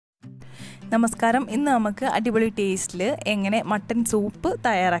നമസ്കാരം. ഇന്ന് നമുക്ക് അടിപൊളി ടേസ്റ്റിൽ എങ്ങനെ മട്ടൻ സൂപ്പ്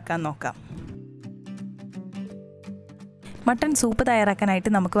തയ്യാറാക്കാൻ നോക്കാം. മട്ടൻ സൂപ്പ്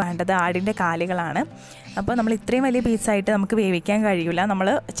തയ്യാറാക്കാനായിട്ട് നമുക്ക് വേണ്ടത് ആടിൻ്റെ കാലുകളാണ്. അപ്പോൾ നമ്മൾ ഇത്രയും വലിയ പീസായിട്ട് നമുക്ക് വേവിക്കാൻ കഴിയില്ല. നമ്മൾ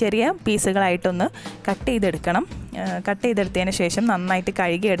ചെറിയ പീസുകളായിട്ടൊന്ന് കട്ട് ചെയ്തെടുക്കണം. കട്ട് ചെയ്തെടുത്തതിന് ശേഷം നന്നായിട്ട്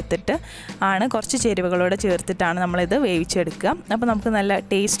കഴുകിയെടുത്തിട്ട് ആണ് കുറച്ച് ചേരുവകളോടെ ചേർത്തിട്ടാണ് നമ്മളിത് വേവിച്ചെടുക്കുക. അപ്പോൾ നമുക്ക് നല്ല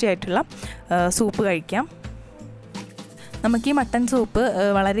ടേസ്റ്റി ആയിട്ടുള്ള സൂപ്പ് കഴിക്കാം. നമുക്ക് ഈ മട്ടൻ സൂപ്പ്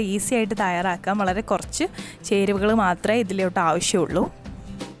വളരെ ഈസി ആയിട്ട് തയ്യാറാക്കാം. വളരെ കുറച്ച് ചേരുവകൾ മാത്രമേ ഇതിലോട്ട് ആവശ്യമുള്ളൂ.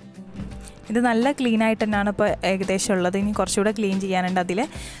 ഇത് നല്ല ക്ലീൻ ആയിട്ട് തന്നെയാണ് ഇപ്പോൾ ഏകദേശം ഉള്ളത്. ഇനി കുറച്ചുകൂടെ ക്ലീൻ ചെയ്യാനുണ്ട്. അതിൽ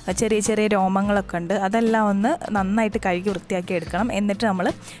ചെറിയ ചെറിയ രോമങ്ങളൊക്കെ ഉണ്ട്. അതെല്ലാം ഒന്ന് നന്നായിട്ട് കഴുകി വൃത്തിയാക്കി എടുക്കണം. എന്നിട്ട് നമ്മൾ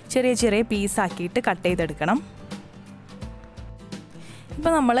ചെറിയ ചെറിയ പീസാക്കിയിട്ട് കട്ട് ചെയ്തെടുക്കണം.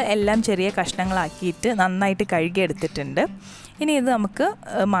 ഇപ്പോൾ നമ്മൾ എല്ലാം ചെറിയ കഷ്ണങ്ങളാക്കിയിട്ട് നന്നായിട്ട് കഴുകിയെടുത്തിട്ടുണ്ട്. ഇനി ഇത് നമുക്ക്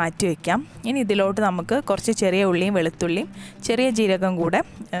മാറ്റി വയ്ക്കാം. ഇനി ഇതിലോട്ട് നമുക്ക് കുറച്ച് ചെറിയ ഉള്ളിയും വെളുത്തുള്ളിയും ചെറിയ ജീരകം കൂടെ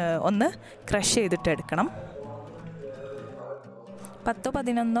ഒന്ന് ക്രഷ് ചെയ്തിട്ട് എടുക്കണം.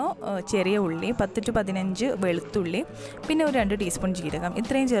 10-11 ചെറിയ ഉള്ളി, 10 to 15 വെളുത്തുള്ളി, പിന്നെ ഒരു 2 ടീസ്പൂൺ ജീരകം,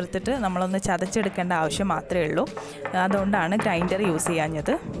 ഇത്രയും ചേർത്തിട്ട് നമ്മളൊന്ന് ചതച്ചെടുക്കേണ്ട ആവശ്യം മാത്രമേ ഉള്ളൂ. അതുകൊണ്ടാണ് ഗ്രൈൻഡർ യൂസ്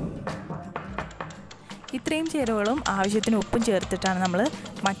ചെയ്യാഞ്ഞത്. ഇത്രയും ചേരുവകളും ആവശ്യത്തിന് ഉപ്പും ചേർത്തിട്ടാണ് നമ്മൾ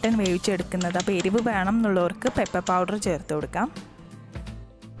മട്ടൻ വേവിച്ചെടുക്കുന്നത്. അപ്പോൾ എരിവ് വേണം എന്നുള്ളവർക്ക് പെപ്പർ പൗഡർ ചേർത്ത് കൊടുക്കാം.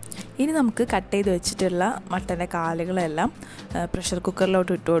 ഇനി നമുക്ക് കട്ട് ചെയ്ത് വെച്ചിട്ടുള്ള മട്ടൻ്റെ കാലുകളെല്ലാം പ്രഷർ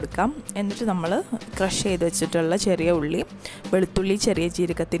കുക്കറിലോട്ട് ഇട്ട് കൊടുക്കാം. എന്നിട്ട് നമ്മൾ ക്രഷ് ചെയ്ത് വെച്ചിട്ടുള്ള ചെറിയ ഉള്ളി, വെളുത്തുള്ളി, ചെറിയ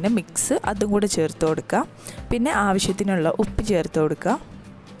ജീരകത്തിൻ്റെ മിക്സ് അതും കൂടെ ചേർത്ത് കൊടുക്കുക. പിന്നെ ആവശ്യത്തിനുള്ള ഉപ്പ് ചേർത്ത് കൊടുക്കുക.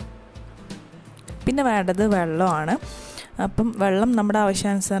 പിന്നെ വേണ്ടത് വെള്ളമാണ്. അപ്പം വെള്ളം നമ്മുടെ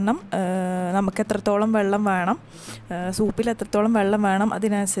ആവശ്യാനുസരണം നമുക്ക് എത്രത്തോളം വെള്ളം വേണം, സൂപ്പിൽ എത്രത്തോളം വെള്ളം വേണം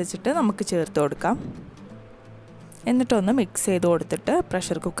അതിനനുസരിച്ചിട്ട് നമുക്ക് ചേർത്ത് കൊടുക്കാം. എന്നിട്ടൊന്ന് മിക്സ് ചെയ്ത് കൊടുത്തിട്ട്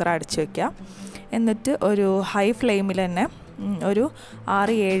പ്രഷർ കുക്കർ അടച്ച് വയ്ക്കാം. എന്നിട്ട് ഒരു ഹൈ ഫ്ലെയിമിൽ തന്നെ ഒരു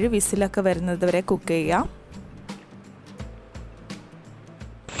 6-7 വിസിലൊക്കെ വരുന്നത് വരെ കുക്ക് ചെയ്യാം.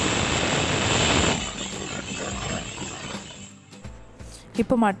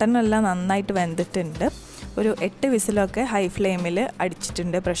 ഇപ്പോൾ മട്ടനെല്ലാം നന്നായിട്ട് വെന്തിട്ടുണ്ട്. ഒരു 8 വിസിലൊക്കെ ഹൈ ഫ്ലെയിമിൽ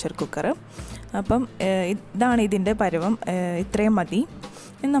അടിച്ചിട്ടുണ്ട് പ്രഷർ കുക്കർ. അപ്പം ഇതാണ് ഇതിൻ്റെ പരുവം. ഇത്രയും മതി.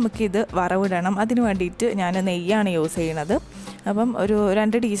 ഇനി നമുക്കിത് വറവിടണം. അതിന് വേണ്ടിയിട്ട് ഞാൻ നെയ്യാണ് യൂസ് ചെയ്യണത്. അപ്പം ഒരു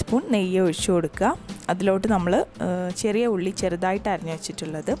 2 ടീസ്പൂൺ നെയ്യ് ഒഴിച്ചു കൊടുക്കുക. അതിലോട്ട് നമ്മൾ ചെറിയ ഉള്ളി ചെറുതായിട്ട് അരിഞ്ഞു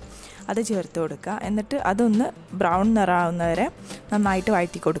വെച്ചിട്ടുള്ളത് അത് ചേർത്ത് കൊടുക്കുക. എന്നിട്ട് അതൊന്ന് ബ്രൗൺ നിറാവുന്നവരെ നന്നായിട്ട്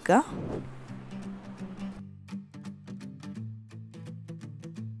വഴറ്റി കൊടുക്കുക.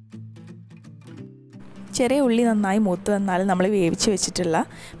 ചെറിയ ഉള്ളി നന്നായി മൂത്ത് വന്നാൽ നമ്മൾ വേവിച്ച് വെച്ചിട്ടുള്ള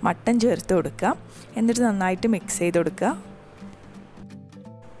മട്ടൻ ചേർത്ത് കൊടുക്കുക. എന്നിട്ട് നന്നായിട്ട് മിക്സ് ചെയ്ത് കൊടുക്കുക.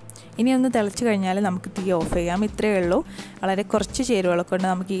 ഇനി ഒന്ന് തിളച്ച് കഴിഞ്ഞാൽ നമുക്ക് തീ ഓഫ് ചെയ്യാം. ഇത്രയേ ഉള്ളൂ. വളരെ കുറച്ച് ചേരുവകളൊക്കെ കൊണ്ട്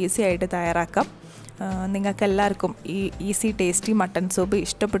നമുക്ക് ഈസി ആയിട്ട് തയ്യാറാക്കാം. നിങ്ങൾക്ക് എല്ലാവർക്കും ഈ ഈസി ടേസ്റ്റി മട്ടൻ സൂപ്പ്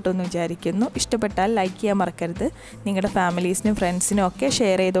ഇഷ്ടപ്പെട്ടു എന്ന് വിചാരിക്കുന്നു. ഇഷ്ടപ്പെട്ടാൽ ലൈക്ക് ചെയ്യാൻ മറക്കരുത്. നിങ്ങളുടെ ഫാമിലീസിനും ഫ്രണ്ട്സിനും ഒക്കെ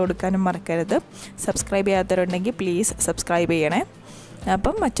ഷെയർ ചെയ്ത് കൊടുക്കാനും മറക്കരുത്. സബ്സ്ക്രൈബ് ചെയ്യാത്തവരുണ്ടെങ്കിൽ പ്ലീസ് സബ്സ്ക്രൈബ് ചെയ്യണേ.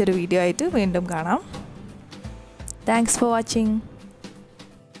 അപ്പം മറ്റൊരു വീഡിയോ ആയിട്ട് വീണ്ടും കാണാം. Thanks for watching.